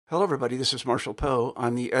Hello, everybody. This is Marshall Poe.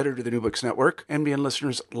 I'm the editor of the New Books Network. NBN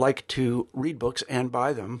listeners like to read books and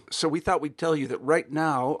buy them. So we thought we'd tell you that right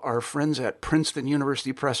now, our friends at Princeton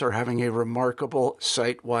University Press are having a remarkable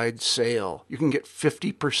site-wide sale. You can get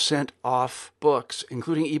 50% off books,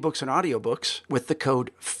 including ebooks and audiobooks, with the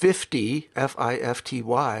code 50,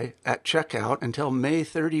 F-I-F-T-Y, at checkout until May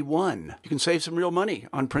 31. You can save some real money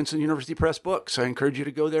on Princeton University Press books. I encourage you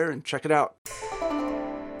to go there and check it out.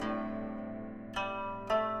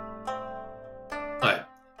 Hi,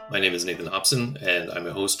 my name is Nathan Hobson, and I'm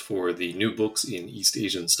a host for the New Books in East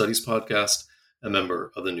Asian Studies podcast, a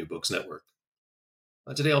member of the New Books Network.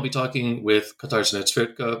 Today I'll be talking with Katarzyna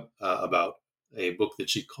Ćwierka about a book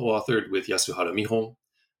that she co-authored with Yasuhara Miho,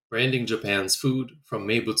 Branding Japan's Food from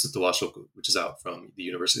Meibutsu to Washoku, which is out from the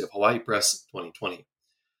University of Hawaii Press 2020.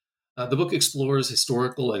 The book explores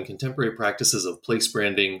historical and contemporary practices of place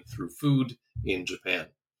branding through food in Japan.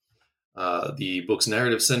 The book's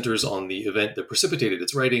narrative centers on the event that precipitated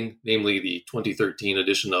its writing, namely the 2013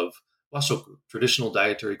 edition of Washoku, Traditional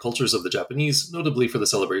Dietary Cultures of the Japanese, notably for the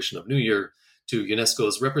celebration of New Year, to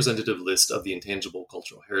UNESCO's representative list of the intangible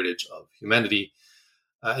cultural heritage of humanity.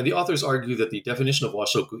 And the authors argue that the definition of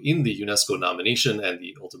Washoku in the UNESCO nomination and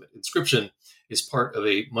the ultimate inscription is part of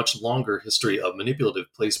a much longer history of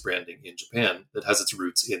manipulative place branding in Japan that has its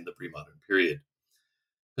roots in the pre-modern period.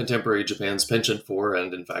 Contemporary Japan's penchant for,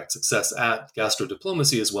 and in fact success at,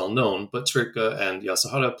 gastrodiplomacy is well known, but Ćwierka and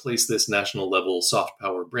Yasuhara place this national-level soft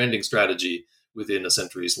power branding strategy within a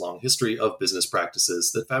centuries-long history of business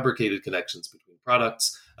practices that fabricated connections between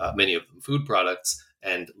products, many of them food products,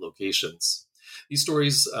 and locations. These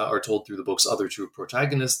stories are told through the book's other two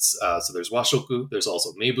protagonists. So there's Washoku, there's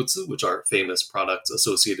also Meibutsu, which are famous products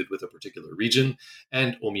associated with a particular region,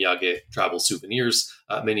 and omiyage, travel souvenirs,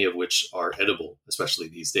 many of which are edible, especially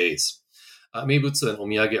these days. Meibutsu and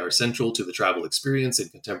omiyage are central to the travel experience in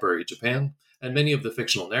contemporary Japan, and many of the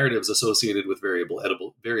fictional narratives associated with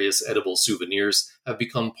various edible souvenirs have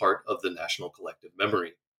become part of the national collective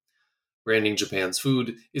memory. Branding Japan's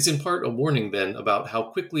Food is in part a warning then about how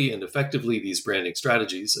quickly and effectively these branding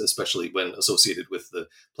strategies, especially when associated with the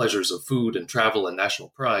pleasures of food and travel and national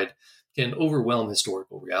pride, can overwhelm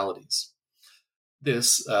historical realities.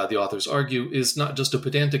 This, the authors argue, is not just a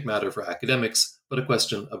pedantic matter for academics, but a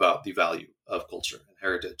question about the value of culture and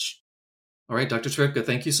heritage. All right, Dr. Ćwierka,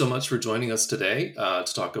 thank you so much for joining us today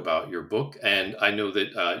to talk about your book. And I know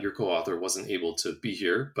that your co-author wasn't able to be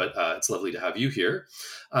here, but it's lovely to have you here.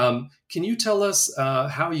 Can you tell us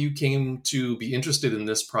how you came to be interested in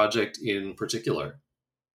this project in particular?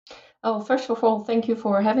 Oh, first of all, thank you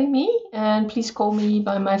for having me. And please call me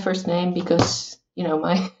by my first name because,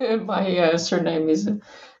 my surname is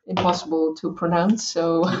impossible to pronounce.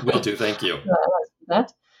 So will do, thank you.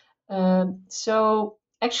 that. So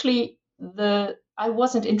actually, I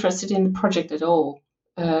wasn't interested in the project at all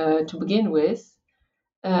to begin with.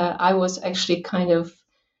 I was actually kind of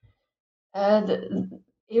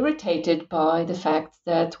irritated by the fact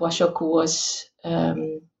that Washoku was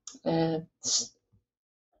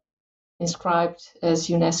inscribed as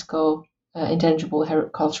UNESCO intangible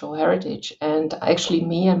cultural heritage. And actually,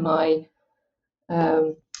 me and my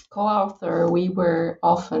co-author, we were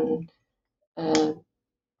often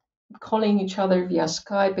calling each other via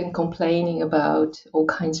Skype and complaining about all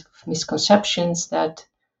kinds of misconceptions that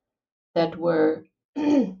were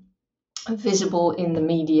visible in the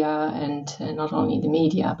media, and not only the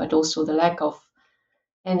media, but also the lack of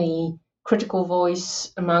any critical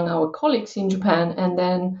voice among our colleagues in Japan. And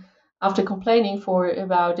then after complaining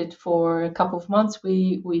about it for a couple of months,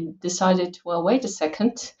 we decided, well, wait a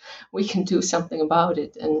second, we can do something about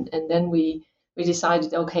it. And then we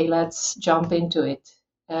decided, okay, let's jump into it.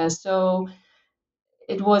 So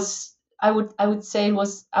it was, I would say it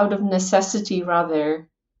was out of necessity rather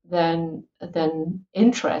than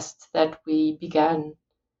interest that we began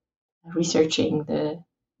researching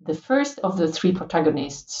the first of the three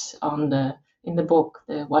protagonists in the book,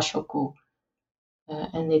 the Washoku,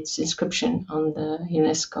 and its inscription on the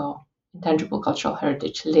UNESCO Intangible Cultural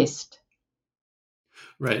Heritage list.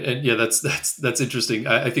 Right, and yeah, that's interesting.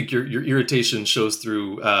 I think your irritation shows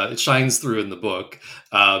through. It shines through in the book,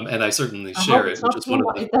 and I certainly share it.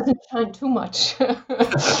 It doesn't shine too much.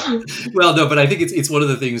 Well, no, but I think it's one of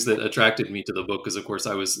the things that attracted me to the book because, of course,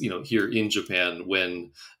 I was here in Japan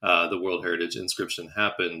when the World Heritage inscription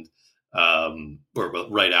happened, or well,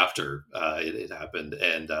 right after it happened,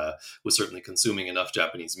 and was certainly consuming enough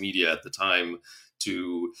Japanese media at the time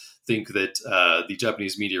to think that the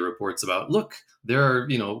Japanese media reports about, look, there are,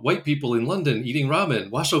 white people in London eating ramen,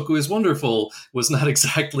 washoku is wonderful, was not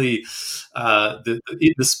exactly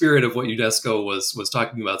the spirit of what UNESCO was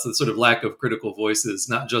talking about. So the sort of lack of critical voices,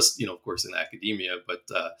 not just, of course, in academia, but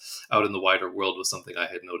out in the wider world, was something I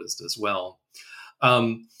had noticed as well.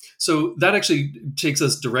 So that actually takes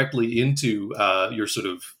us directly into your sort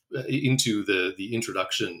of into the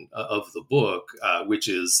introduction of the book, which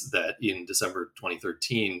is that in December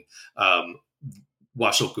 2013,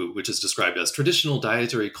 washoku, which is described as traditional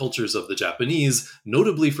dietary cultures of the Japanese,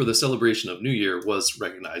 notably for the celebration of New Year, was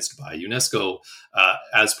recognized by UNESCO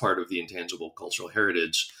as part of the intangible cultural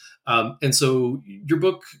heritage. And so your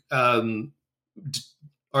book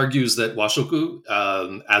argues that washoku,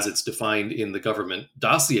 as it's defined in the government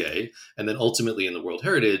dossier, and then ultimately in the World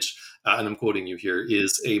Heritage, and I'm quoting you here,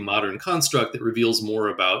 is a modern construct that reveals more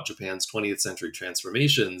about Japan's 20th century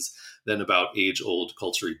transformations than about age-old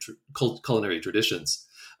culinary traditions.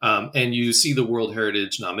 And you see the World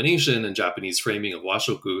Heritage nomination and Japanese framing of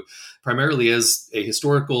washoku primarily as a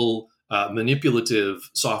historical, manipulative,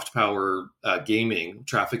 soft power gaming,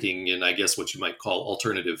 trafficking in, I guess, what you might call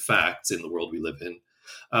alternative facts in the world we live in.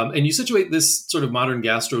 And you situate this sort of modern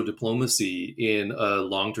gastro diplomacy in a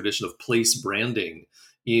long tradition of place branding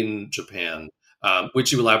in Japan,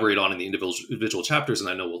 which you elaborate on in the individual chapters, and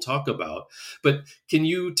I know we'll talk about. But can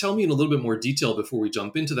you tell me in a little bit more detail before we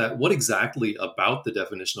jump into that, what exactly about the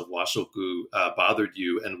definition of washoku bothered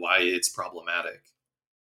you and why it's problematic?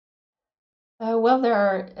 Well, there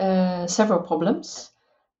are several problems.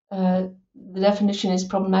 The definition is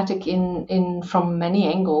problematic in from many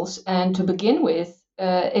angles, and to begin with,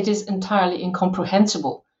 it is entirely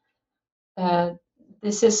incomprehensible.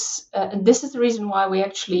 This is the reason why we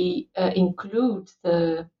actually include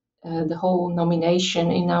the whole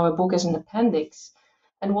nomination in our book as an appendix.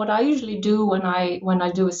 And what I usually do when I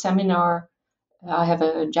do a seminar, I have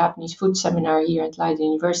a Japanese food seminar here at Leiden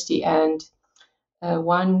University, and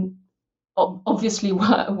one of the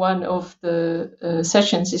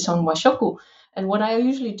sessions is on washoku. And what I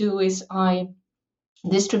usually do is I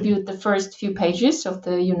distribute the first few pages of the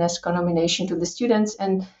UNESCO nomination to the students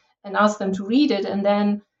and ask them to read it, and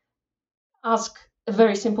then ask a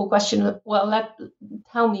very simple question. Well,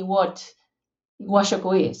 tell me what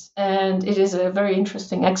washoku is. And it is a very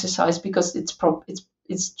interesting exercise because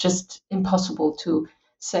it's just impossible to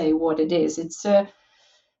say what it is. It's the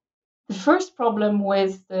first problem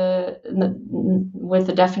with the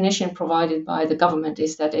definition provided by the government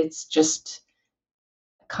is that it's just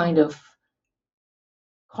a kind of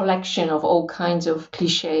collection of all kinds of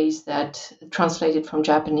cliches that translated from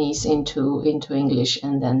Japanese into English,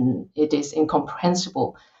 and then it is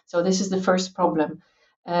incomprehensible. So this is the first problem.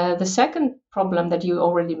 The second problem that you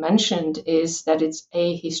already mentioned is that it's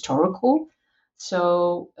ahistorical.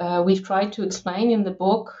 So we've tried to explain in the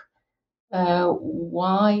book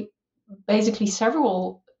why basically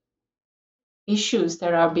several issues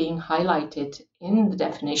that are being highlighted in the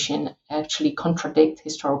definition actually contradict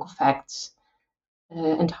historical facts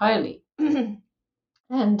entirely.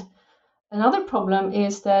 And another problem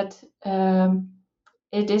is that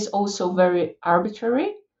it is also very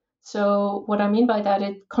arbitrary. So what I mean by that,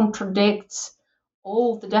 it contradicts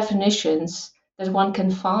all the definitions that one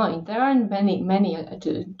can find. There are many,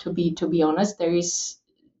 to be honest.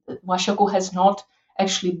 Washoku has not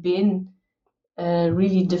actually been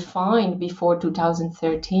really defined before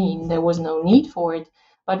 2013. There was no need for it.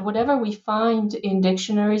 But whatever we find in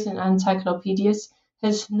dictionaries and encyclopedias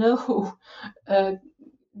has no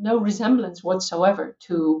resemblance whatsoever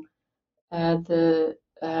to the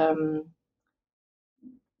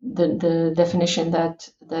definition that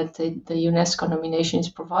the UNESCO nomination is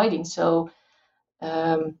providing. So,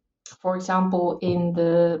 for example, in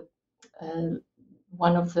the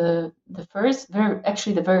one of the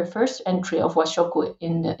very first entry of washoku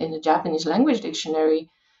in the Japanese language dictionary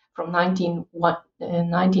from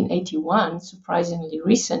 1981, surprisingly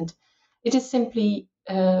recent, it is simply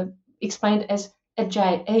explained as a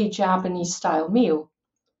Japanese style meal.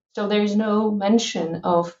 So there is no mention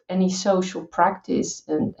of any social practice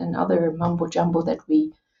and other mumbo jumbo that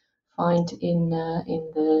we find in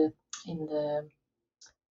the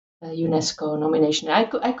UNESCO nomination. I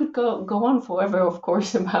could go on forever, of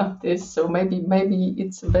course, about this. So maybe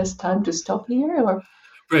it's the best time to stop here. Or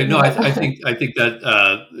Right. No, I think that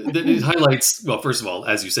that it highlights. Well, first of all,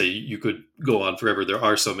 as you say, you could go on forever. There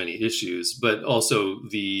are so many issues, but also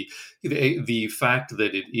the fact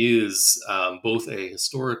that it is both a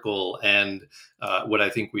historical and what I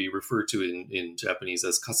think we refer to in Japanese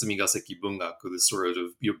as kasamigaseki bungaku, this sort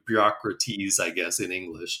of bureaucraties, I guess, in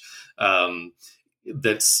English.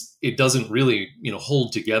 That's it doesn't really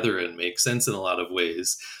hold together and make sense in a lot of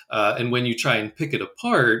ways. And when you try and pick it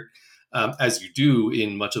apart. As you do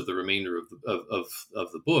in much of the remainder of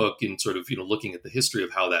the book, in sort of looking at the history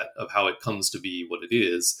of how it comes to be what it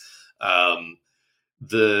is,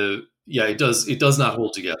 it does not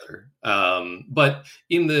hold together. But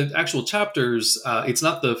in the actual chapters, it's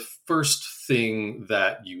not the first thing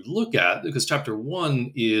that you look at, because chapter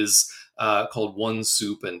 1 is called One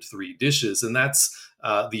Soup and Three Dishes, and that's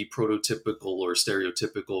the prototypical or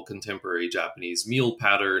stereotypical contemporary Japanese meal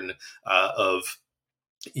pattern of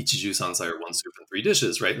Ichiju Sansai, or one soup and three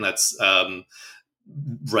dishes, right? And that's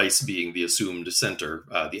rice being the assumed center,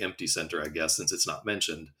 the empty center, I guess, since it's not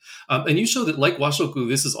mentioned. And you show that, like washoku,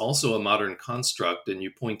 this is also a modern construct, and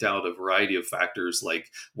you point out a variety of factors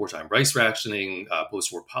like wartime rice rationing,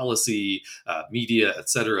 post-war policy, media,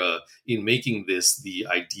 etc., in making this the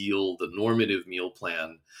ideal, the normative meal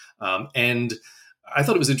plan. And I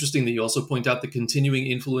thought it was interesting that you also point out the continuing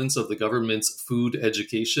influence of the government's food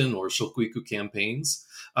education or shokuiku campaigns.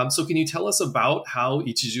 So can you tell us about how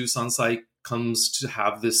Ichiju Sansai comes to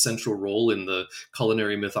have this central role in the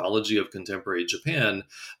culinary mythology of contemporary Japan,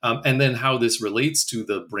 and then how this relates to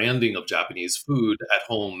the branding of Japanese food at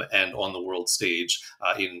home and on the world stage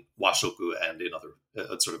in washoku and in other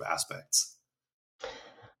sort of aspects?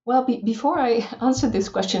 Well, before I answer this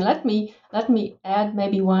question, let me add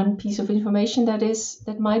maybe one piece of information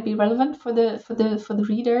that might be relevant for the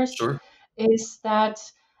readers. Sure. Is that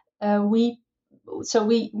me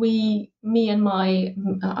and my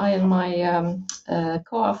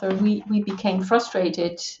co-author, we became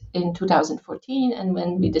frustrated in 2014, and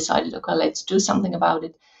when we decided, okay, let's do something about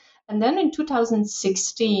it. And then in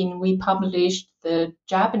 2016, we published the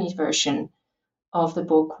Japanese version of the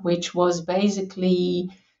book, which was basically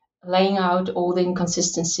laying out all the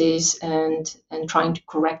inconsistencies and trying to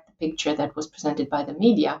correct the picture that was presented by the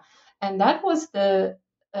media. And that was it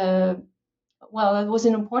was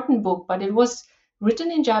an important book, but it was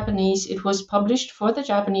written in Japanese. It was published for the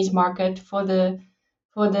Japanese market, for the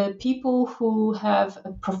people who have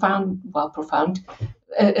a profound,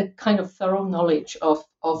 a kind of thorough knowledge of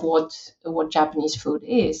what Japanese food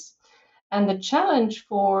is. And the challenge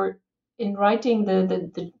in writing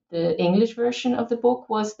the English version of the book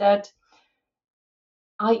was that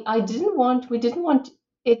we didn't want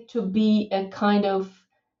it to be a kind of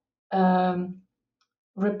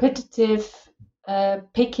repetitive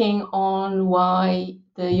picking on why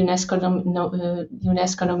the UNESCO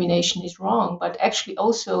nomination is wrong, but actually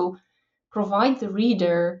also provide the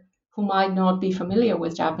reader who might not be familiar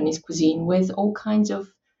with Japanese cuisine with all kinds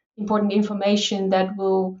of important information that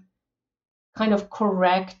will kind of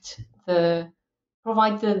provide the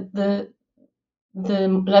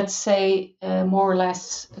let's say more or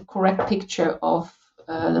less a correct picture of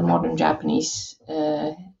the modern Japanese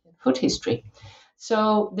food history.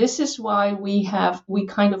 So this is why we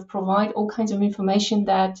kind of provide all kinds of information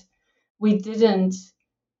that we didn't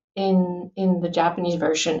in the Japanese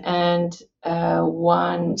version. And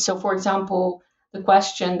so for example, the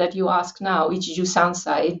question that you ask now, Ichiju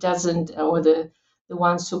Sansai, it doesn't, or the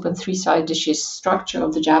one soup and three side dishes structure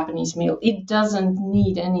of the Japanese meal, it doesn't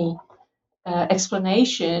need any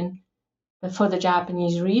explanation for the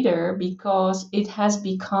Japanese reader, because it has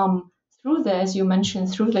become, as you mentioned,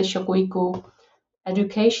 through the shokuiku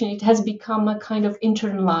education, it has become a kind of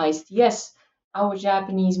internalized. Yes, our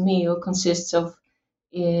Japanese meal consists of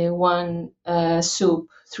one soup,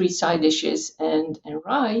 three side dishes, and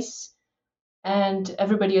rice, and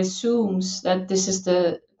everybody assumes that this is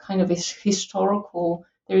the kind of historical.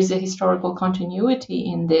 There is a historical continuity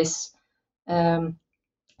in this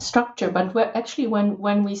structure, but actually,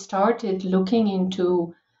 when we started looking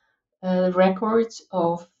into records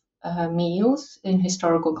of meals in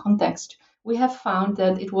historical context, we have found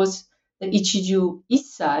that it was the Ichiju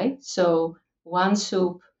Issai, so one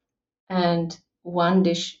soup and one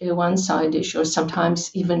dish, one side dish, or sometimes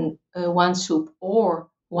even one soup or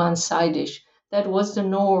one side dish, that was the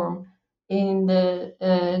norm in the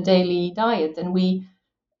daily diet. And we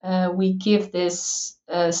give this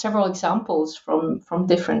several examples from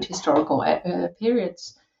different historical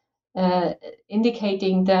periods,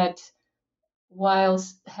 indicating that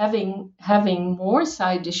whilst having more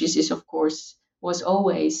side dishes was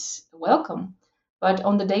always welcome, But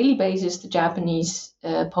on the daily basis, the Japanese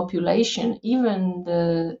population, even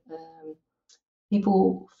the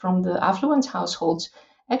people from the affluent households,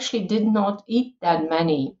 actually did not eat that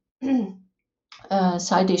many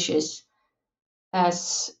side dishes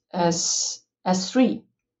as three.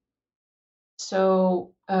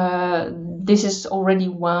 So this is already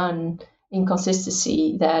one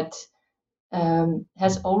inconsistency that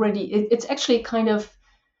has already. It's actually kind of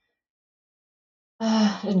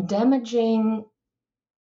damaging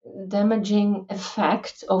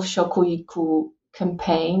effect of Shokuiku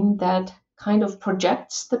campaign that kind of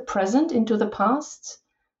projects the present into the past.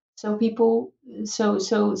 So people, so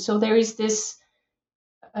there is this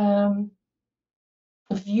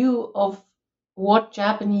view of what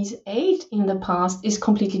Japanese ate in the past is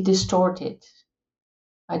completely distorted.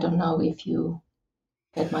 I don't know if you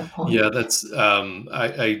get my point. Yeah, that's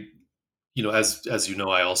I as you know,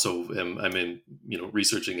 I also I'm in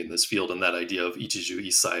researching in this field, and that idea of ichiju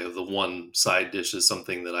isai, of the one side dish, is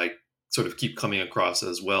something that I sort of keep coming across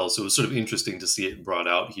as well. So it was sort of interesting to see it brought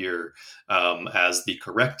out here as the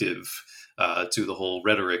corrective to the whole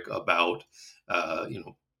rhetoric about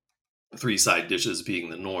three side dishes being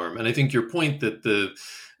the norm. And I think your point that the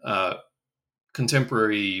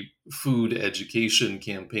contemporary food education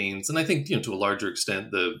campaigns, and I think to a larger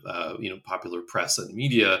extent the popular press and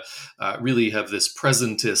media really have this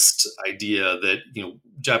presentist idea that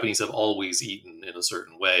Japanese have always eaten in a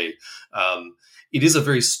certain way. It is a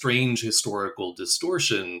very strange historical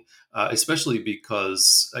distortion, especially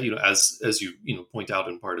because as you point out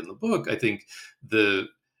in part in the book, I think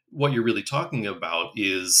what you're really talking about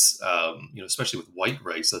is, especially with white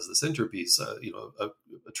rice as the centerpiece, a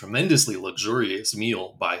tremendously luxurious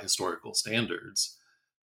meal by historical standards.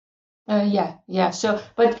 Yeah. So,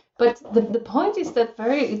 but the point is that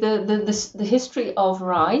the history of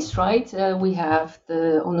rice, right? We have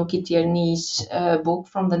the Onoki Tierney's book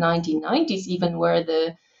from the 1990s, even, where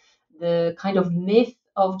the kind of myth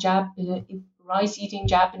of rice eating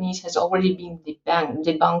Japanese has already been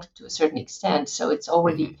debunked to a certain extent. So it's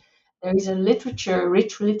already there is a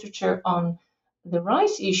rich literature on the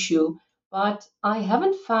rice issue, but we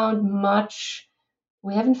haven't found much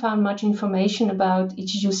information about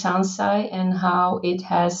Ichiju Sansai and how it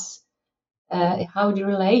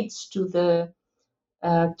relates to the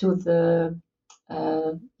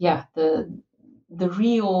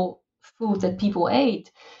real food that people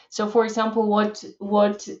ate. So, for example,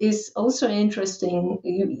 what is also interesting,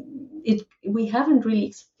 we haven't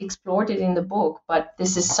really explored it in the book, but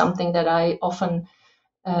this is something that I often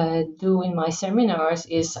do in my seminars.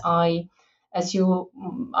 As you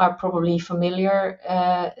are probably familiar,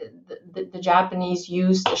 the Japanese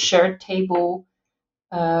used a shared table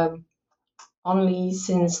only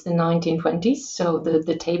since the 1920s. So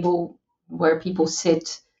the table where people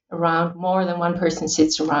sit around, more than one person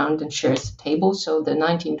sits around and shares a table. So the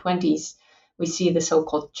 1920s, we see the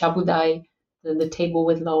so-called chabudai, the table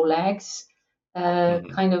with low legs,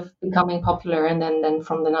 kind of becoming popular. And then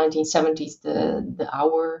from the 1970s,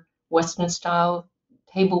 our Western style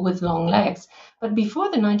table with long legs. But before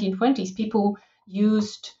the 1920s, people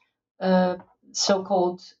used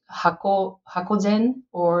so-called hakozen,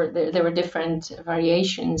 or there were different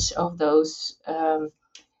variations of those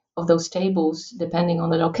tables depending on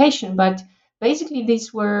the location. But basically,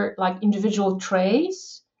 these were like individual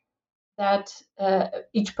trays that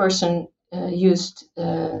each person used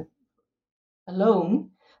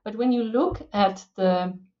alone. But when you look at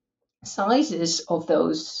the sizes of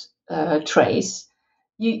those trays,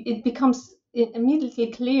 it becomes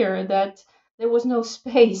immediately clear that there was no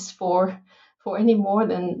space for any more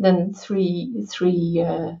than three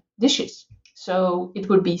dishes. So it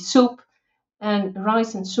would be soup and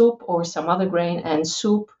rice and soup, or some other grain and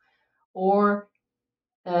soup, or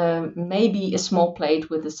maybe a small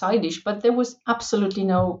plate with a side dish. But there was absolutely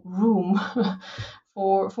no room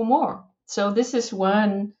for more. So this is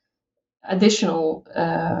one additional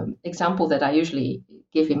example that I usually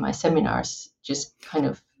give in my seminars, just kind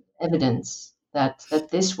of evidence that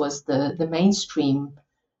this was the mainstream.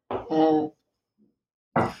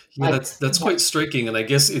 That's quite striking, and I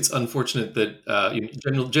guess it's unfortunate that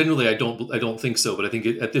generally I don't think so, but I think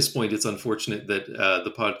at this point it's unfortunate that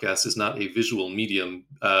the podcast is not a visual medium.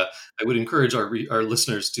 I would encourage our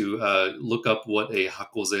listeners to look up what a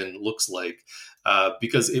hakozen looks like,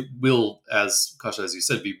 because it will, as Kasha, as you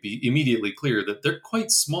said, be immediately clear that they're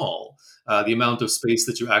quite small. The amount of space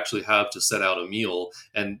that you actually have to set out a meal,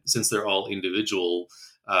 and since they're all individual,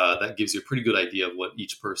 that gives you a pretty good idea of what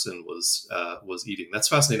each person was eating. That's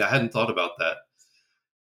fascinating. I hadn't thought about that.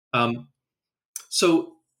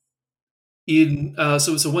 So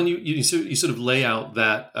So when you sort of lay out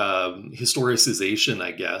that historicization,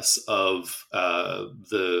 I guess, of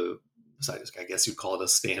I guess you'd call it a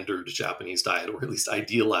standard Japanese diet, or at least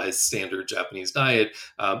idealized standard Japanese diet,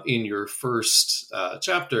 in your first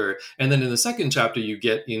chapter. And then in the second chapter, you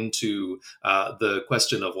get into the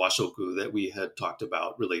question of washoku that we had talked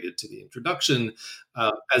about related to the introduction.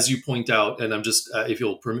 As you point out, and I'm just, if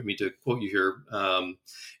you'll permit me to quote you here,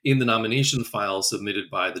 in the nomination file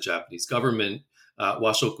submitted by the Japanese government,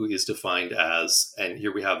 washoku is defined as, and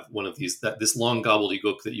here we have one of this long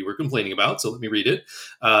gobbledygook that you were complaining about, so let me read it.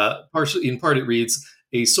 In part, it reads,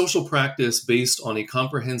 a social practice based on a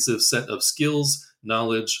comprehensive set of skills,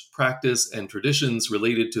 knowledge, practice, and traditions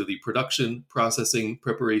related to the production, processing,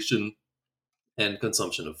 preparation, and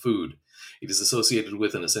consumption of food. It is associated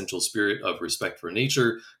with an essential spirit of respect for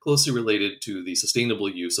nature, closely related to the sustainable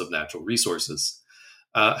use of natural resources.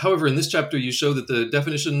 However, in this chapter, you show that the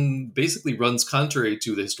definition basically runs contrary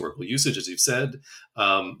to the historical usage, as you've said,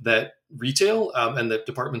 that retail and that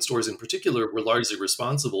department stores in particular were largely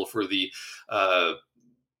responsible for the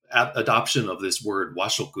adoption of this word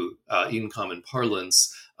washoku in common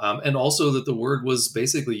parlance. And also that the word was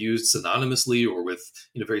basically used synonymously or with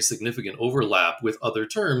very significant overlap with other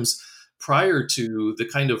terms prior to the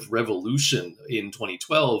kind of revolution in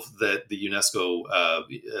 2012 that the UNESCO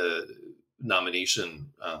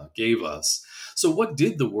nomination gave us. So what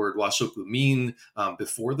did the word washoku mean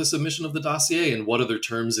before the submission of the dossier, and what other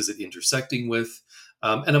terms is it intersecting with?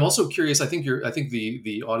 And I'm also curious, I think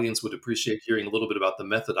the audience would appreciate hearing a little bit about the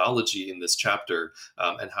methodology in this chapter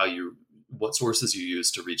and what sources you use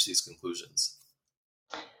to reach these conclusions.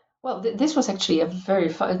 Well, this was actually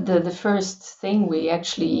the first thing we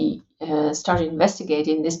actually started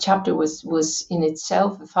investigating. This chapter was in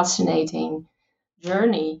itself a fascinating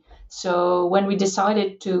journey. So when we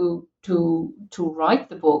decided to write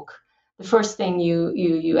the book, the first thing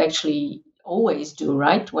you actually always do,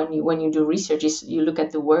 right, when you do research, is you look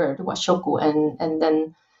at the word washoku and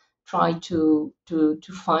then try to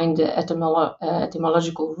find the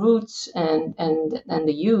etymological roots and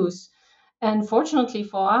the use. And fortunately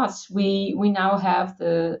for us, we now have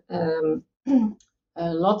the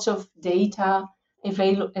lots of data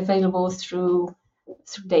available through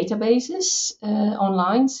databases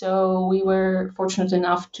online. So we were fortunate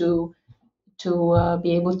enough to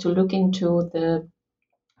be able to look into the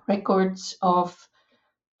records of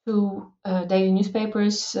two daily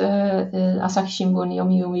newspapers, Asahi Shimbun,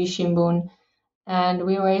 Yomiuri Shimbun, and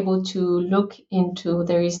we were able to look into,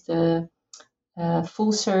 there is the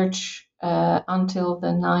full search until the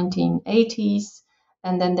 1980s,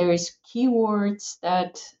 and then there is keywords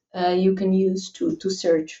that you can use to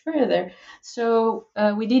search further. So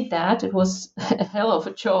we did that. It was a hell of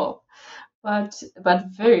a job, but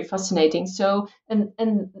very fascinating. So and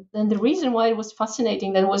the reason why it was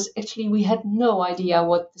fascinating then was actually we had no idea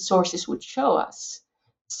what the sources would show us.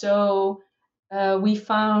 So we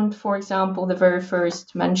found, for example, the very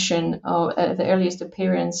first mention of the earliest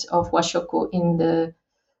appearance of washoku in the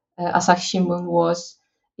Asahi Shimbun was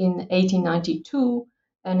in 1892,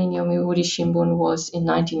 and in Yomiuri Shimbun was in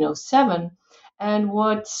 1907. And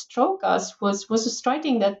what struck us was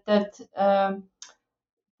striking that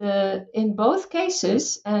in both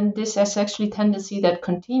cases, and this has actually tendency that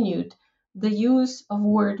continued, the use of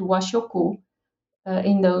word washoku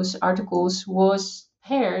in those articles was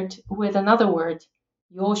paired with another word,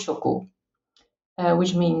 yoshoku,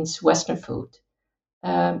 which means Western food.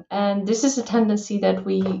 And this is a tendency that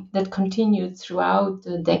continued throughout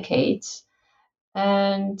the decades.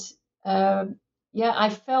 And I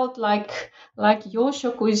felt like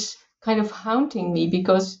yoshoku is kind of haunting me,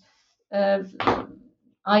 because I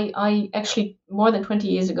actually, more than 20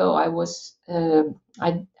 years ago, I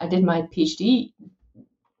did my PhD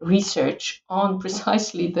research on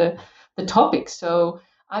precisely the topic. So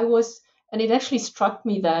and it actually struck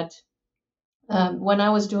me that when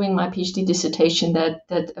I was doing my PhD dissertation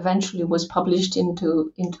that eventually was published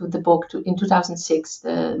into the book in 2006,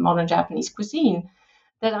 The Modern Japanese Cuisine,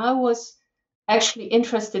 that I was actually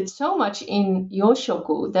interested so much in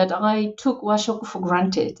yoshoku that I took washoku for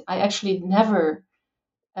granted. I actually never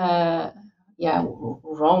wrong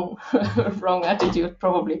attitude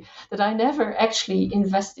probably, that I never actually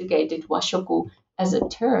investigated washoku as a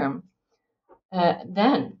term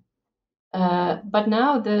then. But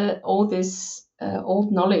now all this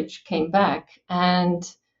old knowledge came back, and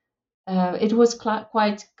it was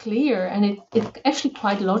quite clear, and it actually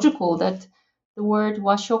quite logical that the word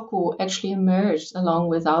washoku actually emerged along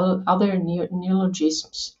with other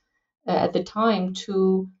neologisms at the time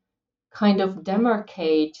to kind of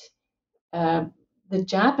demarcate the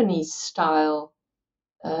Japanese style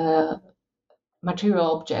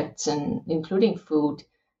material objects, and including food,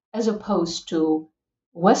 as opposed to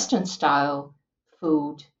Western style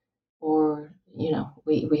food, or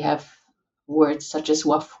we have words such as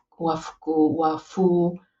wafuku,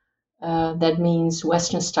 wafu, that means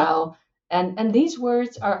Western style, and these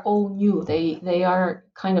words are all new. They are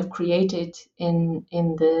kind of created in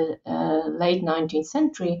the late 19th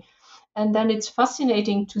century, and then it's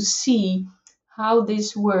fascinating to see how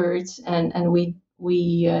these words, and we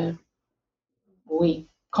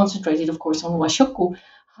concentrated, of course, on washoku,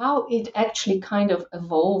 how it actually kind of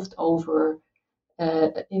evolved over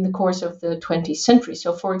in the course of the 20th century.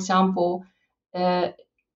 So, for example, in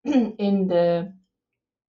the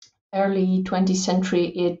early 20th century,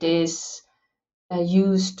 it is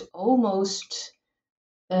used almost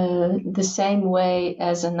the same way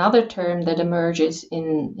as another term that emerges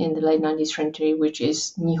in the late 19th century, which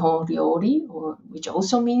is Nihon ryori, or which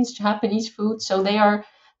also means Japanese food. So they are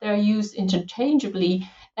used interchangeably,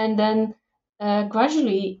 and then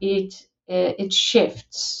gradually it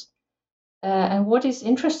shifts. And what is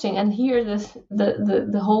interesting, and here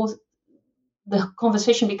the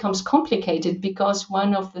conversation becomes complicated, because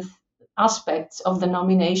one of the aspects of the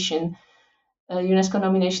nomination, UNESCO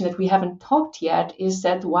nomination, that we haven't talked yet, is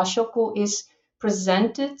that washoku is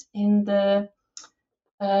presented in the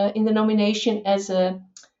nomination as a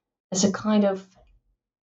kind of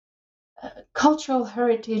cultural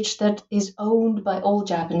heritage that is owned by all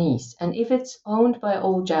Japanese. And if it's owned by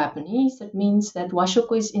all Japanese, that means that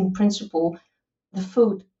washoku is in principle the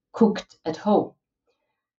food cooked at home.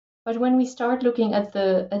 But when we start looking at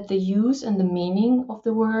the use and the meaning of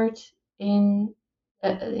the word in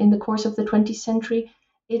the course of the 20th century,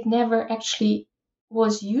 it never actually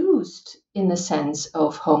was used in the sense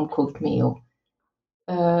of home cooked meal.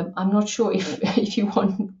 I'm not sure if you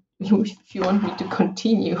want me to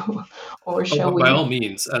continue, or shall we? By all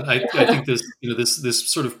means, and I think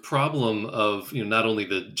this sort of problem of not only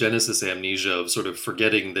the Genesis amnesia of sort of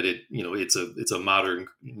forgetting that it's a modern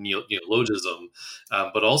neologism,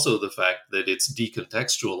 but also the fact that it's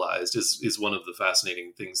decontextualized is one of the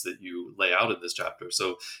fascinating things that you lay out in this chapter.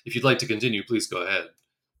 So if you'd like to continue, please go ahead.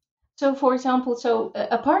 So, for example,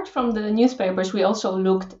 apart from the newspapers, we also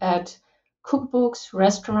looked at cookbooks,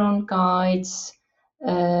 restaurant guides,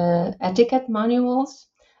 etiquette manuals.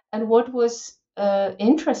 And what was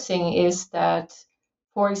interesting is that,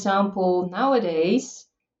 for example, nowadays,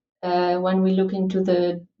 when we look into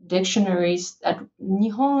the dictionaries, that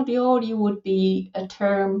Nihon ryori would be a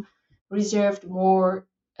term reserved more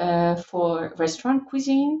for restaurant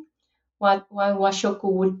cuisine, while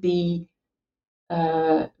washoku would be,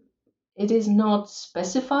 it is not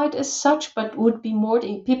specified as such, but people would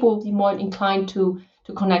be more inclined to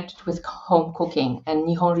connect it with home cooking, and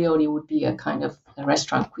Nihon ryori would be a kind of a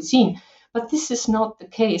restaurant cuisine. But this is not the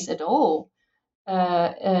case at all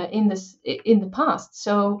in the past.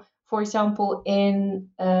 So, for example, in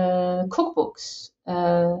cookbooks,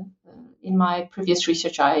 in my previous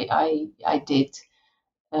research, I did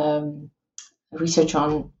research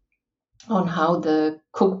on how the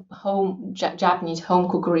Japanese home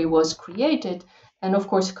cookery was created, and of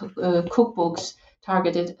course, cookbooks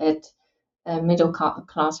targeted at middle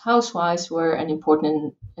class housewives were an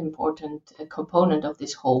important component of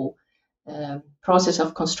this whole process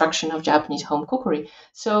of construction of Japanese home cookery.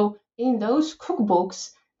 So in those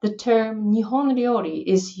cookbooks, the term Nihon ryori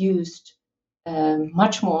is used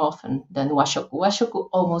much more often than washoku. Washoku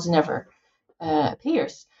almost never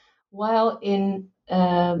appears. While in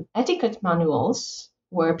etiquette manuals,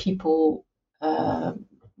 where people,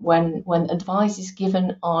 when advice is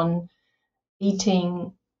given on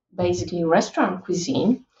eating basically restaurant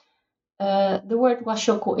cuisine, the word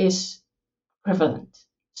washoku is prevalent.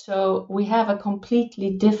 So we have a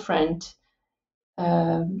completely different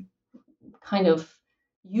kind of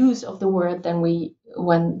use of the word than we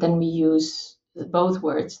use both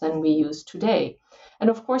words than we use today. And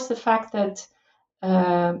of course, the fact that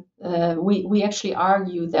we actually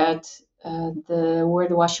argue that the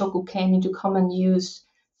word washoku came into common use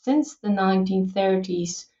since the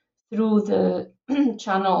 1930s through the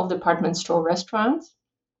channel of department store restaurants.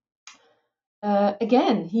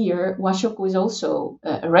 Again, here washoku is also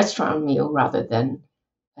a restaurant meal rather than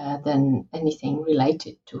anything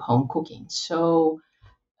related to home cooking. So,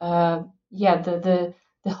 the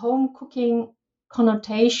home cooking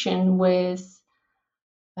connotation with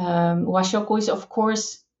washoku is, of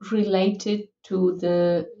course, related to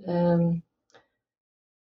the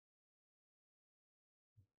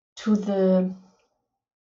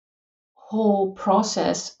whole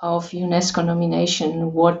process of UNESCO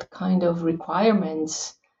nomination, what kind of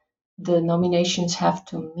requirements the nominations have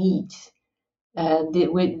to meet.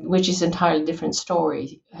 which is an entirely different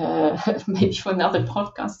story, maybe for another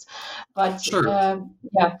podcast. But Sure.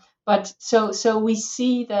 yeah, but so we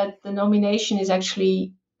see that the nomination is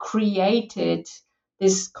actually created.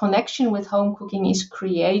 This connection with home cooking is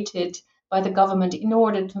created by the government in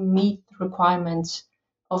order to meet the requirements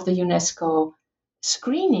of the UNESCO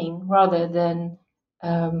screening, rather than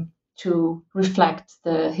to reflect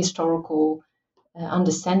the historical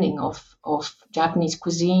understanding of Japanese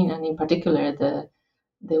cuisine, and in particular the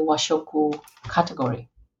washoku category.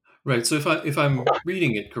 Right. So if I'm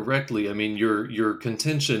reading it correctly, I mean your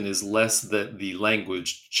contention is less that the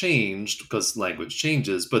language changed because language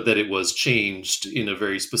changes, but that it was changed in a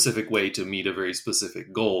very specific way to meet a very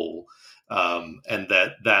specific goal, and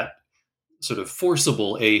that sort of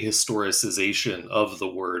forcible ahistoricization of the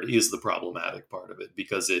word is the problematic part of it,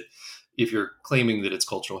 because if you're claiming that it's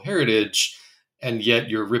cultural heritage and yet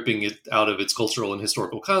you're ripping it out of its cultural and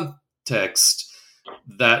historical context,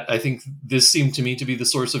 that I think this seemed to me to be the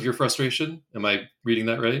source of your frustration. Am I reading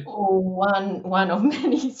that right? One of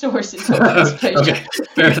many sources of frustration. Okay,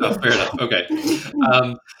 fair enough. Okay.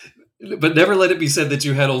 But never let it be said that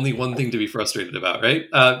you had only one thing to be frustrated about, right?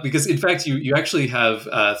 Because in fact, you actually have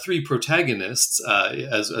three protagonists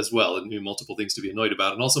as well, and multiple things to be annoyed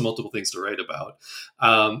about, and also multiple things to write about.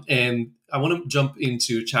 And I want to jump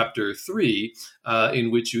into chapter 3, in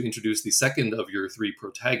which you introduce the second of your three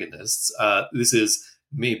protagonists. This is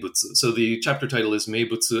Meibutsu. So the chapter title is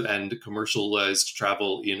Meibutsu and Commercialized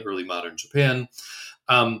Travel in Early Modern Japan.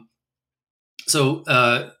 So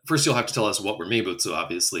first, you'll have to tell us what were meibutsu,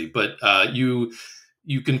 obviously, but you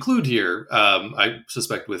conclude here, I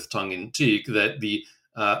suspect with tongue in cheek, that the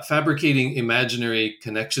fabricating imaginary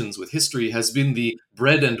connections with history has been the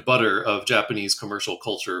bread and butter of Japanese commercial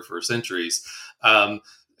culture for centuries.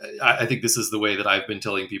 I think this is the way that I've been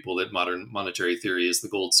telling people that modern monetary theory is the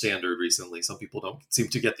gold standard recently. Some people don't seem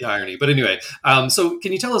to get the irony. But anyway, so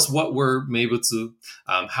can you tell us what were meibutsu?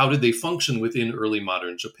 How did they function within early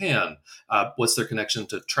modern Japan? What's their connection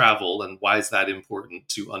to travel, and why is that important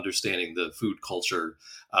to understanding the food culture?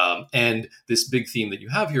 And this big theme that you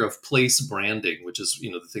have here of place branding, which is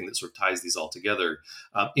the thing that sort of ties these all together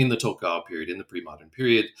in the Tokugawa period, in the pre-modern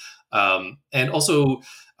period, and also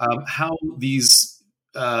how these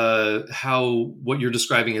how what you're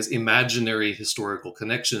describing as imaginary historical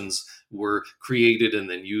connections were created and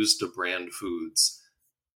then used to brand foods.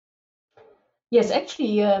 Yes,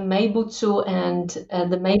 actually, meibutsu and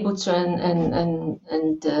the meibutsu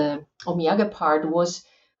and omiyage part was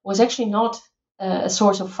actually not a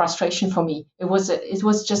source of frustration for me. It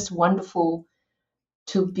was just wonderful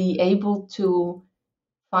to be able to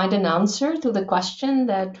find an answer to the question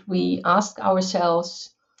that we asked ourselves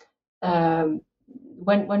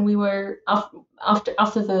when we were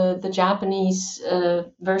after the Japanese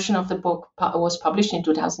version of the book was published in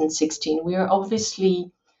 2016. We were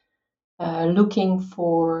obviously looking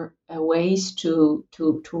for ways to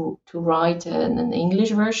write an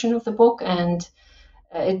English version of the book, and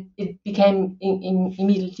it became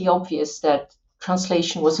immediately obvious that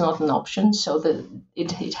translation was not an option, so that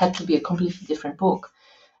it had to be a completely different book.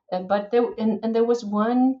 But there was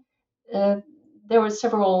one. There were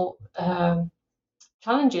several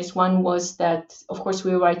challenges. One was that, of course,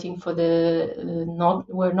 we were writing for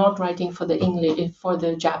we're not writing for the English, for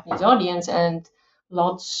the Japanese audience, and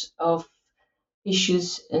lots of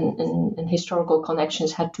issues and historical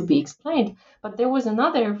connections had to be explained. But there was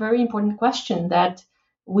another very important question that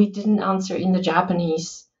we didn't answer in the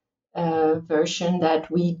Japanese version, that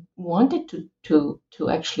we wanted to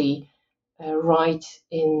actually write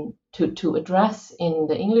in to address in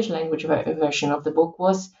the English language version of the book,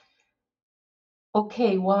 was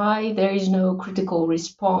okay, why there is no critical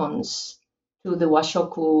response to the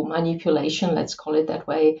washoku manipulation, let's call it that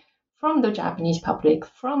way, from the Japanese public,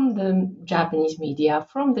 from the Japanese media,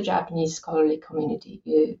 from the Japanese scholarly community.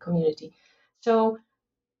 So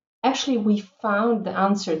actually, we found the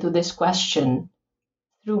answer to this question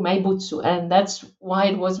through meibutsu, and that's why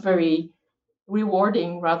it was very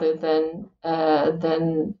rewarding rather than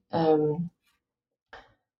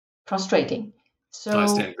frustrating. So I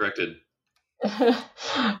stand corrected.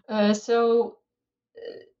 So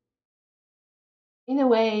in a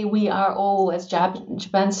way, we are all, as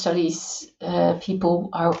Japan studies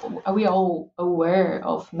people, we are all aware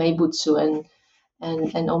of meibutsu and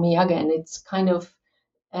omiyage, and it's kind of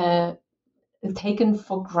taken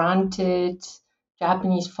for granted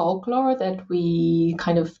Japanese folklore that we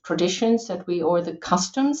kind of traditions that we, or the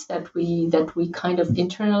customs that we kind of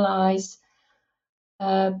internalize.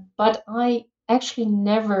 But I actually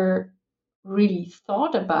never really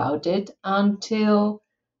thought about it until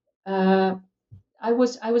I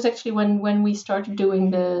was actually when we started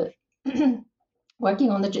doing the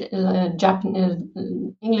working on the Japanese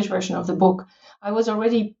English version of the book, I was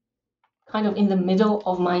already kind of in the middle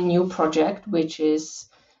of my new project, which is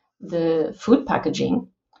the food packaging.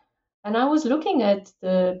 And I was looking at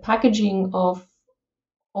the packaging of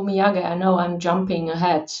omiyage. I know I'm jumping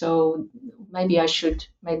ahead, so maybe I should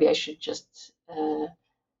just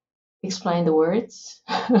explain the words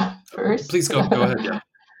first. Please go ahead. Yeah.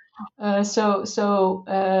 The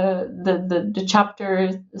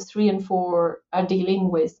chapter 3 and 4 are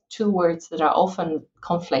dealing with two words that are often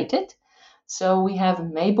conflated. So we have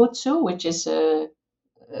meibutsu, which is the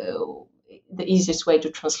easiest way to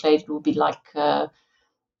translate would be like a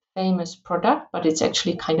famous product, but it's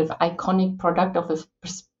actually kind of iconic product of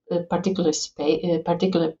a particular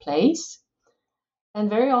particular place. And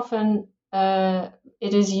very often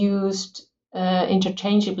it is used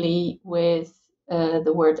interchangeably with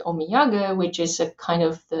the word omiyage, which is a kind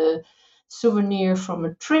of the souvenir from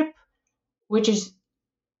a trip, which is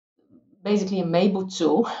basically a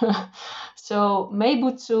meibutsu. So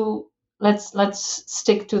meibutsu, let's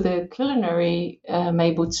stick to the culinary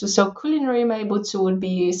meibutsu. So culinary meibutsu would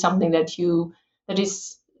be something that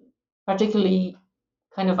is particularly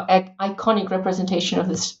kind of iconic representation of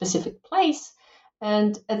the specific place.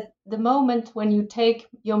 And at the moment when you take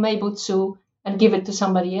your meibutsu and give it to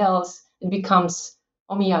somebody else, it becomes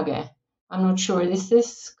omiyage. I'm not sure. Is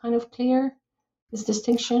this kind of clear, this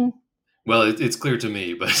distinction? Well, it's clear to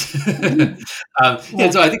me, but yeah.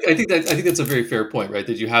 So I think that's a very fair point, right?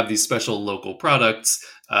 That you have these special local products,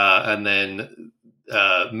 and then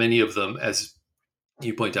many of them, as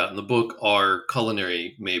you point out in the book, are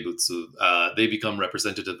culinary meibutsu. They become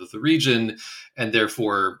representative of the region, and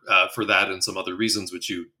therefore, for that and some other reasons which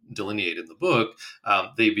you delineate in the book,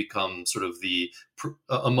 they become sort of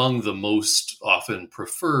among the most often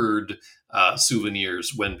preferred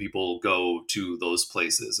souvenirs when people go to those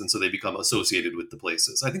places, and so they become associated with the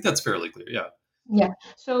places. I think that's fairly clear. Yeah. Yeah.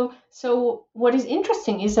 So what is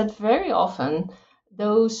interesting is that very often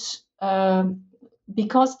those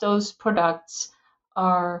because those products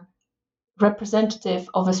are representative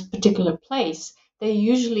of a particular place, they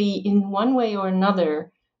usually, in one way or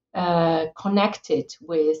another, connected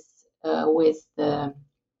with the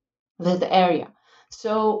area.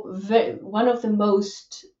 So one of the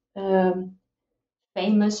most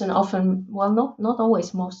famous and often, well, not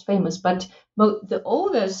always most famous, but the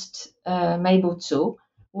oldest meibutsu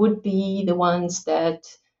would be the ones that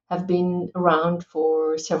have been around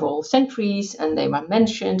for several centuries, and they were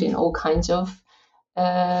mentioned in all kinds of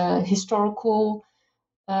historical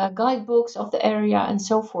guidebooks of the area and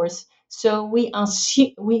so forth. So we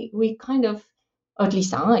kind of, or at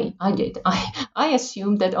least I did. I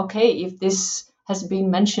assumed that, okay, if this has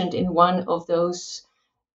been mentioned in one of those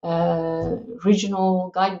regional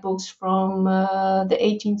guidebooks from the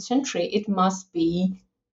 18th century, it must be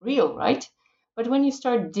real, right? But when you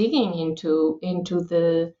start digging into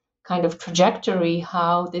the kind of trajectory,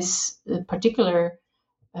 how this particular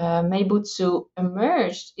meibutsu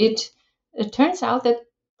emerged, it turns out that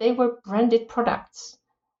they were branded products,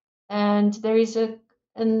 and there is a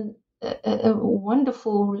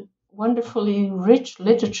wonderfully rich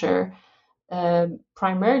literature,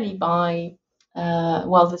 primarily by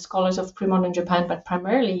the scholars of pre-modern Japan, but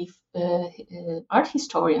primarily art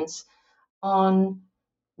historians, on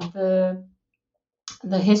the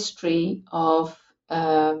history of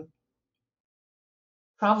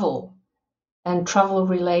travel and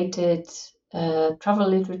travel-related travel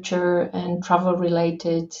literature and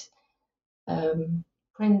travel-related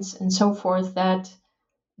prints and so forth, that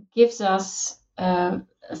gives us a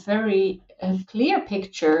very clear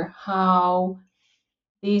picture how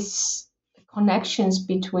these connections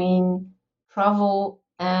between travel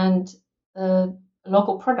and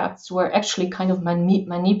local products were actually kind of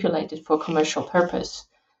manipulated for commercial purpose.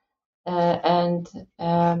 And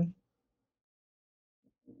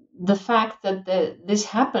the fact that this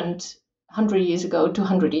happened 100 years ago,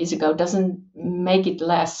 200 years ago, doesn't make it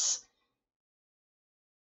less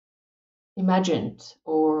imagined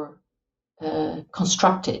or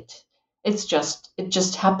constructed. It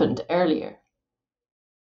just happened earlier.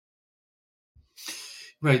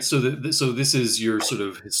 Right. So this is your sort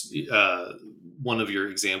of one of your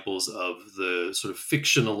examples of the sort of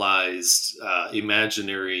fictionalized,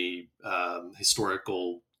 imaginary,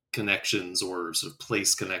 historical connections, or sort of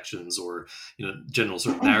place connections, or general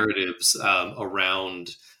sort of narratives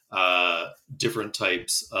around different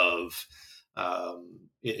types of.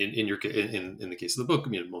 In the case of the book,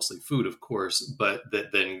 mostly food, of course, but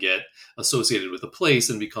that then get associated with a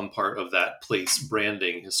place and become part of that place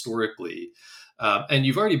branding historically. And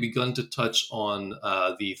you've already begun to touch on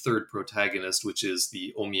the third protagonist, which is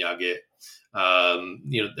the omiyage.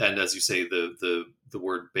 And as you say, the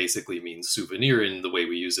word basically means souvenir in the way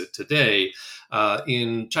we use it today.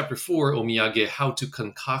 In chapter 4, omiyage, how to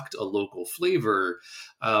concoct a local flavor,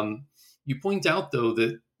 you point out, though,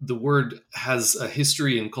 that the word has a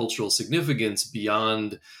history and cultural significance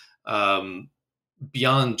beyond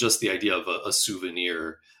just the idea of a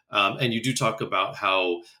souvenir. And you do talk about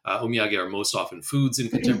how omiyage are most often foods in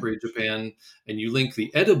contemporary Japan, and you link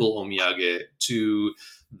the edible omiyage to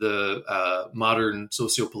the modern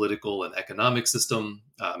socio-political and economic system,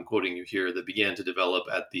 I'm quoting you here, that began to develop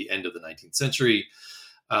at the end of the 19th century.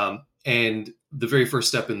 And the very first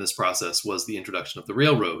step in this process was the introduction of the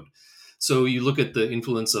railroad. So you look at the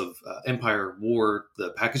influence of empire, war,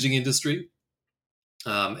 the packaging industry,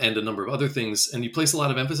 and a number of other things. And you place a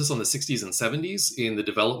lot of emphasis on the 60s and 70s in the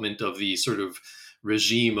development of the sort of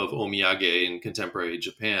regime of omiyage in contemporary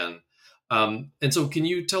Japan. And so can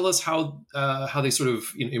you tell us how they sort of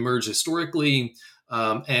emerge historically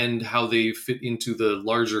and how they fit into the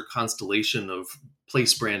larger constellation of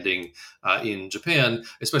place branding in Japan,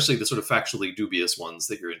 especially the sort of factually dubious ones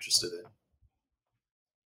that you're interested in?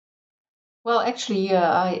 Well, actually,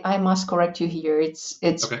 I must correct you here. It's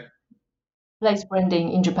okay. Place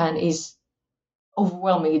branding in Japan is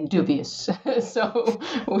overwhelmingly dubious. So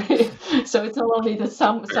it's not only that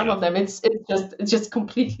some of them. It's just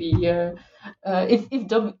completely.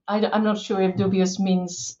 I'm not sure if dubious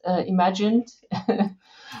means imagined.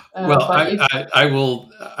 Well, I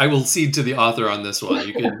will cede to the author on this one.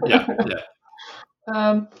 You can, yeah.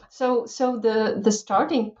 So the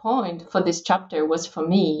starting point for this chapter was, for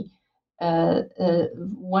me, a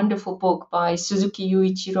wonderful book by Suzuki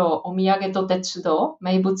Yuichiro, Omiyage to Tetsudo,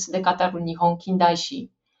 Meibutsu de Kataru Nihon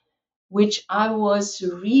Kindaishi, which I was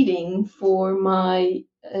reading for my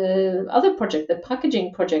other project, the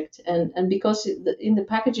packaging project. And because in the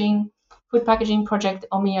food packaging project,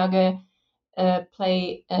 omiyage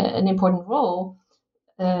play an important role,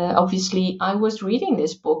 obviously, I was reading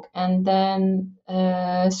this book. And then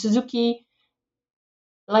Suzuki,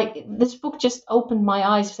 this book just opened my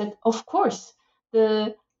eyes, said, of course,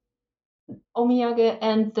 the omiyage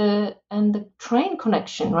and the train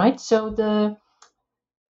connection, right? So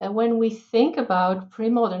when we think about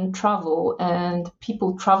pre-modern travel and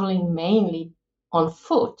people traveling mainly on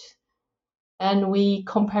foot, and we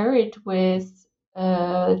compare it with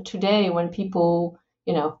today when people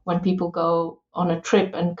go on a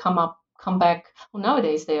trip and come back. Well,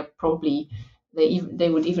 nowadays they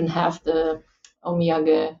would even have the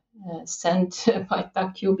omiyage sent by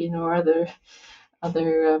Takyubin or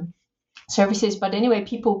other services. But anyway,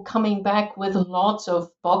 people coming back with lots of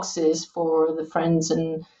boxes for the friends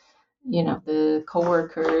and the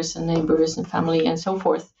co-workers and neighbors and family and so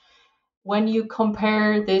forth. When you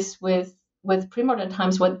compare this with pre-modern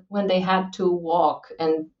times, when they had to walk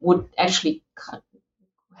and would actually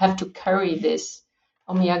have to carry this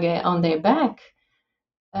omiyage on their back,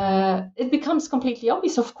 it becomes completely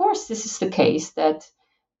obvious. Of course, this is the case that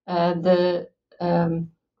the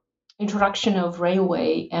introduction of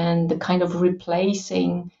railway and the kind of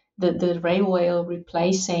replacing the railway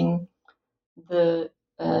replacing the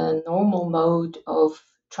normal mode of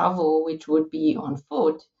travel, which would be on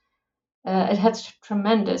foot, it had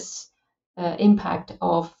tremendous impact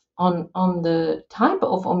on the type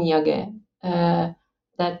of omiyage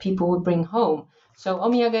that people would bring home. So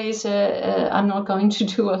omiyage is I'm not going to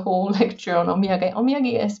do a whole lecture on omiyage.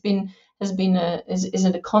 Omiyage is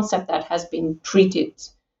a concept that has been treated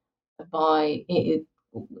by it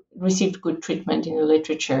received good treatment in the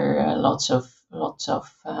literature. Lots of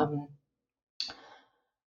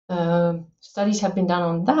studies have been done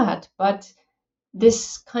on that, but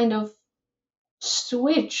this kind of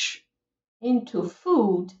switch into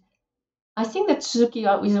food, I think that Suzuki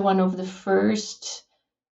is one of the first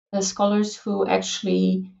scholars who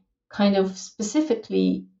actually kind of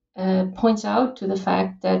specifically points out to the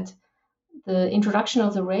fact that the introduction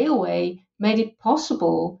of the railway made it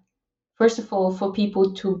possible, first of all, for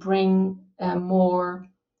people to bring more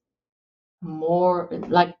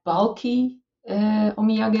like bulky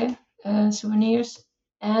omiyage souvenirs,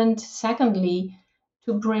 and secondly,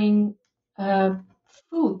 to bring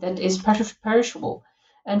food that is perishable.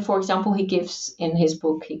 And for example, he gives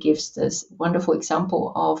this wonderful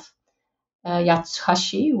example of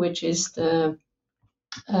yatsuhashi, which is the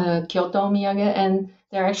Kyoto omiyage, and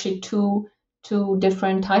there are actually two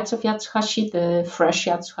different types of yatsuhashi: the fresh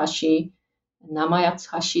yatsuhashi, nama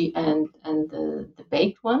yatsuhashi, and the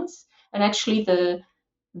baked ones. And actually, the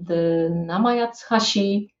nama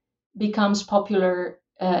yatsuhashi becomes popular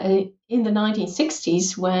in the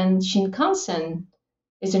 1960s when Shinkansen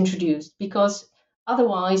is introduced, because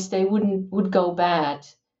otherwise they would go bad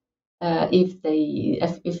if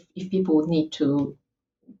people would need to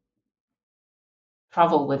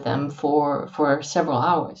travel with them for several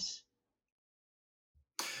hours.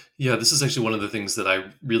 Yeah, this is actually one of the things that I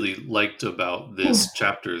really liked about this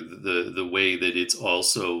chapter, the way that it's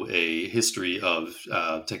also a history of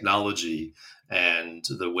technology and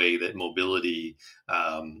the way that mobility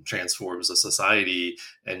transforms a society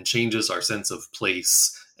and changes our sense of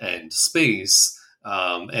place and space,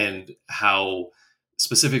 and how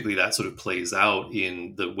specifically that sort of plays out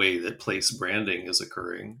in the way that place branding is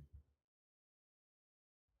occurring.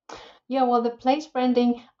 Yeah, well, the place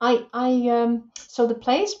branding, so the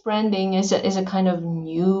place branding is a kind of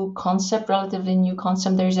new concept, relatively new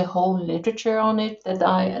concept. There's a whole literature on it that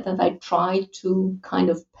I try to kind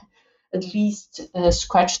of at least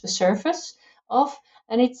scratch the surface of,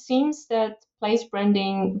 and it seems that place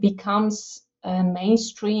branding becomes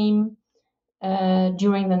mainstream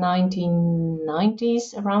during the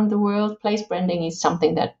 1990s around the world. Place branding is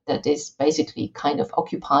something that is basically kind of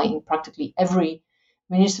occupying practically every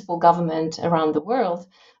municipal government around the world.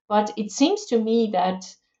 But it seems to me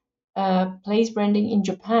that place branding in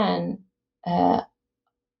Japan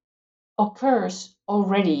occurs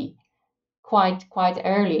already quite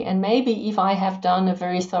early. And maybe if I have done a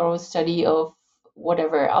very thorough study of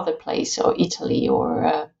whatever other place, or Italy,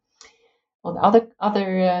 or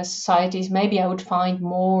other societies, maybe I would find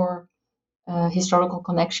more historical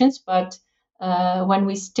connections. But when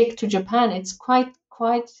we stick to Japan, it's quite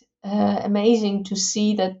amazing to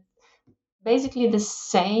see that basically the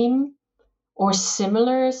same or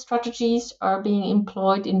similar strategies are being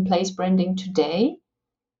employed in place branding today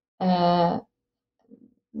as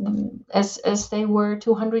they were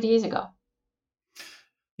 200 years ago.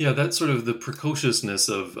 Yeah, that sort of the precociousness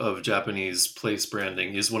of Japanese place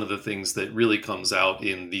branding is one of the things that really comes out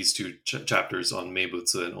in these two chapters on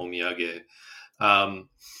Meibutsu and Omiyage.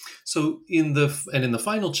 So in the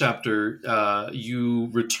final chapter, you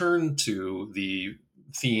return to the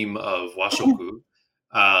theme of washoku.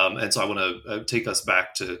 And so I want to take us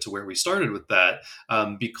back to where we started with that,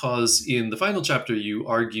 because in the final chapter, you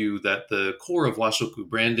argue that the core of washoku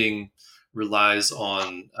branding relies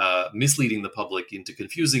on misleading the public into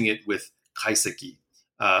confusing it with kaiseki,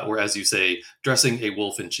 or as you say, dressing a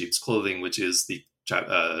wolf in sheep's clothing, which is the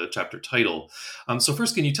chapter title. So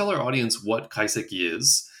first, can you tell our audience what kaiseki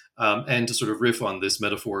is? And to sort of riff on this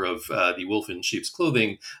metaphor of the wolf in sheep's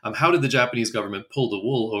clothing, how did the Japanese government pull the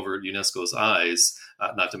wool over UNESCO's eyes,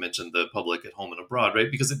 not to mention the public at home and abroad,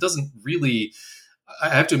 right? Because it doesn't really, I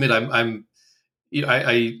have to admit,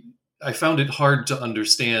 I found it hard to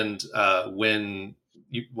understand when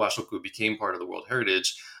washoku became part of the World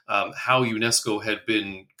Heritage, how UNESCO had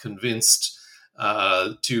been convinced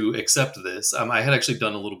to accept this. I had actually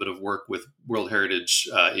done a little bit of work with World Heritage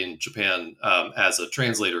in Japan as a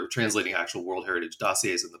translator, translating actual World Heritage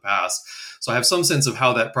dossiers in the past. So I have some sense of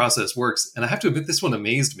how that process works. And I have to admit, this one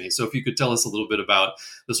amazed me. So if you could tell us a little bit about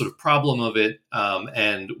the sort of problem of it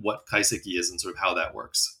and what kaiseki is and sort of how that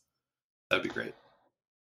works, that'd be great.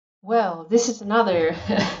 Well, this is another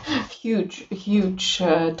huge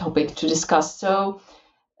topic to discuss. So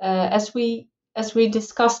as we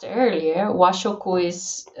discussed earlier, washoku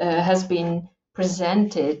has been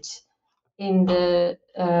presented in the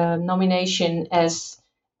nomination as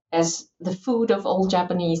the food of all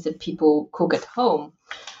Japanese that people cook at home.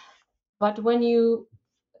 But when you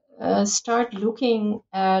start looking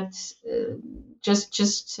at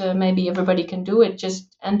just maybe everybody can do it.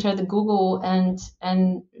 Just enter the Google and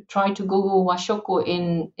try to Google washoku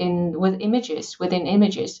in within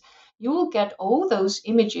images. You will get all those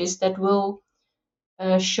images that will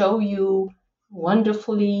show you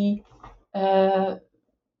wonderfully,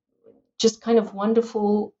 just kind of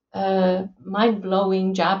wonderful,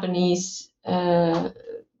 mind-blowing Japanese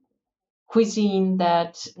cuisine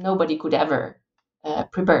that nobody could ever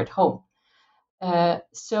prepare at home.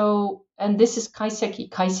 And this is kaiseki.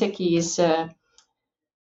 Kaiseki is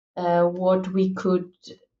what we could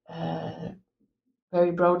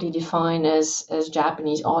very broadly define as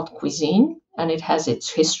Japanese haute cuisine, and it has its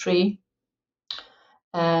history.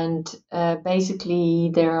 And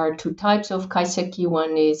basically, there are two types of kaiseki.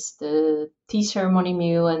 One is the tea ceremony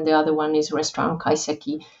meal, and the other one is restaurant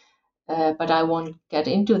kaiseki. But I won't get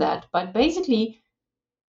into that. But basically,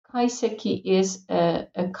 kaiseki is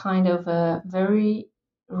a kind of a very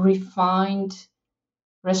refined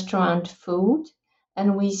restaurant food,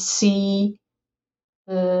 and we see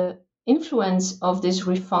the influence of this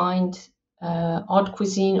refined haute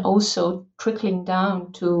cuisine also trickling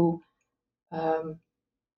down to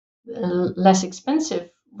less expensive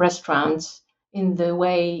restaurants in the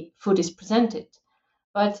way food is presented.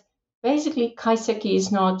 But basically, kaiseki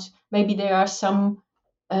is not. Maybe there are some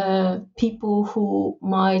people who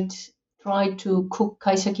might try to cook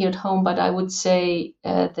kaiseki at home, but I would say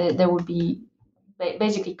there would be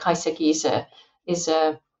basically kaiseki is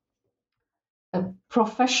a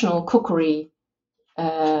professional cookery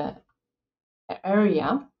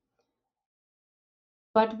area.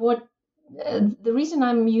 But what the reason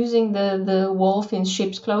I'm using the wolf in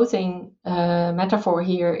sheep's clothing metaphor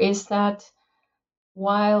here is that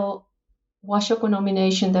while Washoku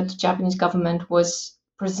nomination that the Japanese government was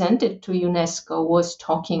presented to UNESCO was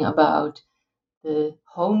talking about the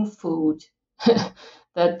home food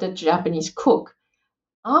that the Japanese cook,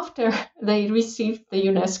 after they received the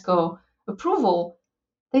UNESCO approval,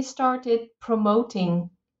 they started promoting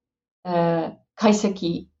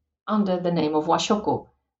kaiseki under the name of washoku,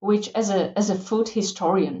 which as a food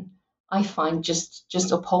historian I find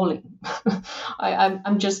just appalling.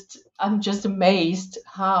 I'm just amazed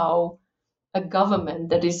how a government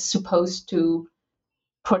that is supposed to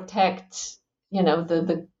protect,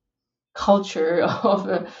 the culture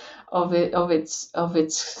of its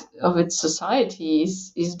society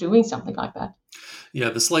is doing something like that. Yeah,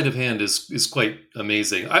 the sleight of hand is quite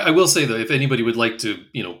amazing. I will say though, if anybody would like to,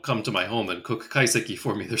 come to my home and cook kaiseki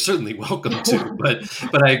for me, they're certainly welcome to.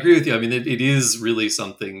 But I agree with you. I mean, it is really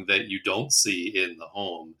something that you don't see in the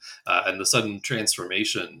home, and the sudden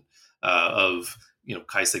transformation of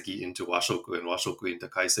kaiseki into washoku and washoku into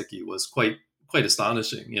kaiseki was quite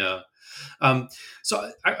astonishing. Yeah.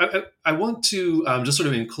 So I want to just sort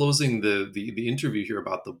of in closing the interview here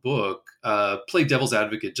about the book, play devil's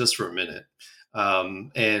advocate just for a minute.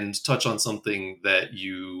 And touch on something that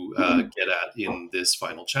you get at in this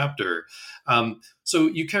final chapter. So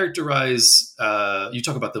you characterize, you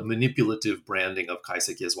talk about the manipulative branding of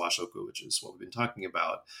kaiseki as washoku, which is what we've been talking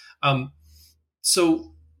about.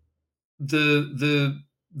 So the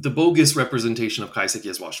bogus representation of kaiseki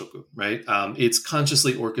as washoku, right? It's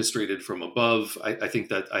consciously orchestrated from above. I think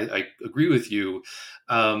that I agree with you.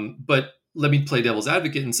 But let me play devil's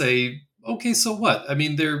advocate and say, okay, so what? I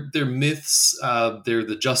mean, they're myths. They're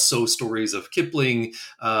the just so stories of Kipling,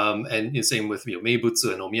 and same with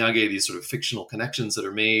Meibutsu and Omiyage, these sort of fictional connections that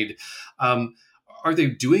are made. Are they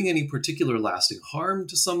doing any particular lasting harm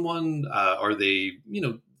to someone? Are they,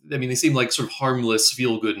 they seem like sort of harmless,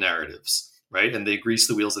 feel-good narratives, right? And they grease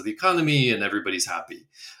the wheels of the economy, and everybody's happy.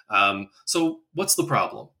 So, what's the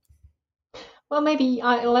problem? Well, maybe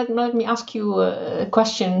let me ask you a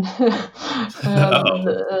question.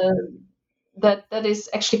 That is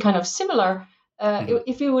actually kind of similar.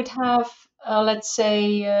 If you would have, let's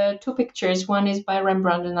say, two pictures, one is by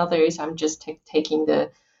Rembrandt, another is, I'm just taking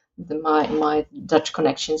my Dutch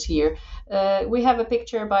connections here. We have a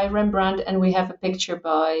picture by Rembrandt and we have a picture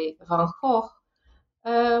by Van Gogh.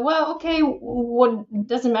 Well, okay, what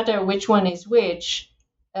doesn't matter which one is which.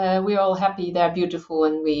 We're all happy, they're beautiful,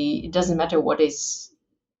 and it doesn't matter what is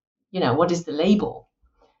the label.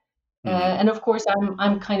 And of course,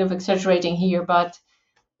 I'm kind of exaggerating here, but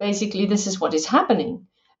basically, this is what is happening.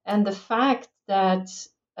 And the fact that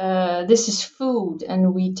this is food,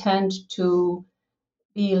 and we tend to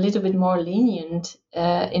be a little bit more lenient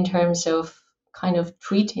in terms of kind of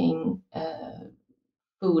treating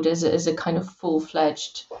food as a kind of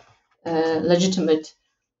full-fledged, legitimate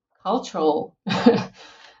cultural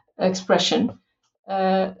expression.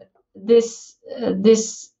 This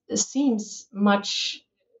seems much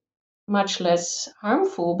less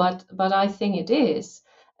harmful, but I think it is.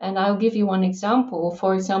 And I'll give you one example.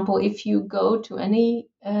 For example, if you go to any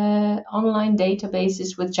online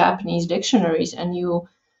databases with Japanese dictionaries and you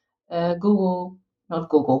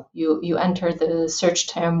you enter the search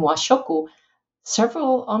term washoku,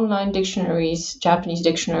 several online dictionaries, Japanese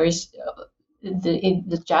dictionaries,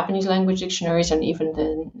 the Japanese language dictionaries and even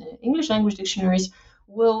the English language dictionaries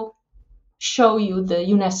will show you the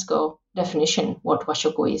UNESCO definition, what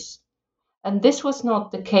washoku is. And this was not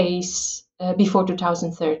the case before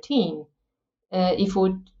 2013.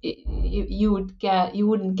 You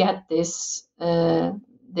wouldn't get this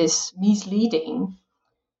misleading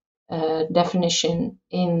definition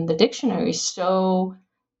in the dictionary. So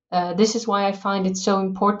this is why I find it so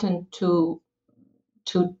important to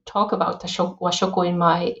talk about washoku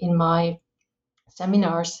in my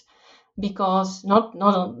seminars, because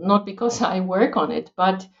not because I work on it,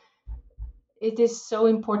 but it is so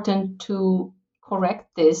important to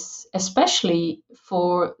correct this, especially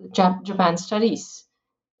for Japan studies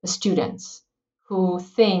students who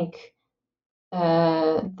think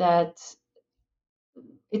that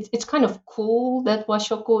it's kind of cool that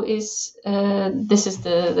washoku is this is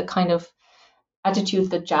the kind of attitude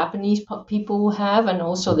that Japanese people have, and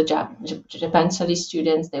also the Japan studies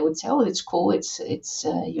students. They would say, "Oh, it's cool. It's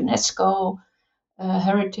UNESCO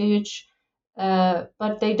heritage,"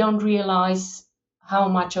 but they don't realize how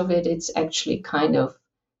much of it it's actually kind of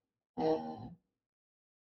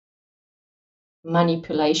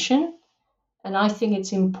manipulation. And I think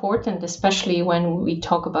it's important, especially when we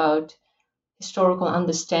talk about historical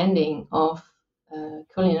understanding of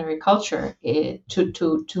culinary culture,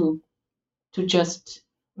 to just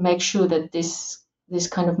make sure that this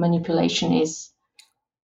kind of manipulation is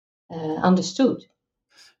understood.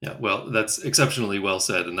 Yeah, well, that's exceptionally well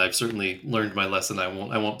said, and I've certainly learned my lesson. I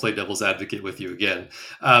won't play devil's advocate with you again.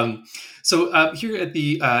 So here at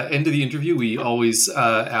the end of the interview, we always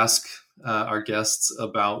ask our guests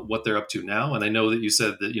about what they're up to now. And I know that you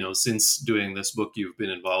said that, since doing this book, you've been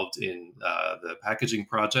involved in the packaging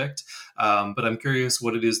project. But I'm curious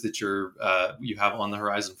what it is that you have on the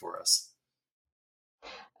horizon for us.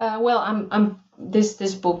 Well, I'm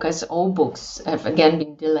this book, as all books, have again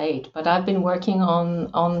been delayed. But I've been working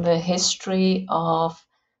on the history of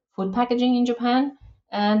food packaging in Japan,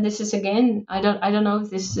 and this is again, I don't know if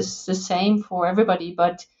this is the same for everybody,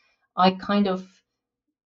 but I kind of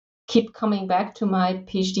keep coming back to my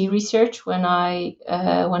PhD research when I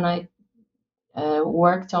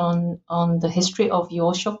worked on the history of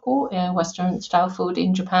yoshoku, Western style food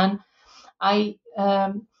in Japan. I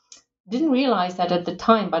didn't realize that at the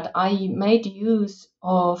time, but I made use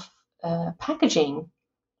of packaging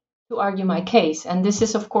to argue my case. And this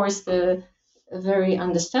is, of course, very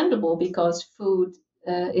understandable, because food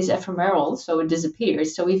is ephemeral, so it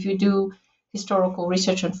disappears. So if you do historical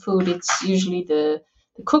research on food, it's usually the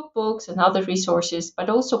cookbooks and other resources, but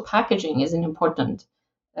also packaging is an important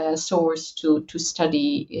source to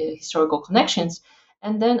study historical connections.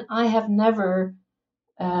 And then I have never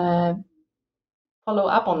follow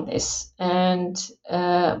up on this, and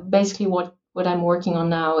basically what I'm working on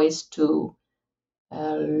now is to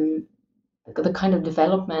the kind of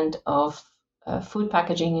development of food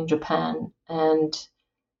packaging in Japan, and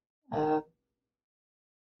I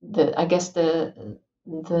guess the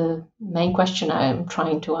main question I'm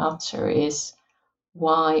trying to answer is,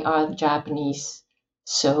 why are the Japanese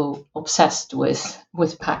so obsessed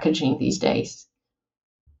with packaging these days?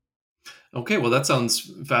 Okay, well, that sounds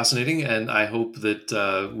fascinating, and I hope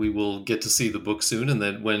that we will get to see the book soon, and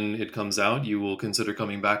that when it comes out, you will consider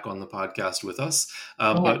coming back on the podcast with us.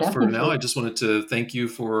 But definitely. For now, I just wanted to thank you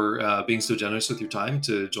for being so generous with your time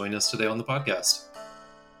to join us today on the podcast.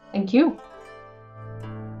 Thank you.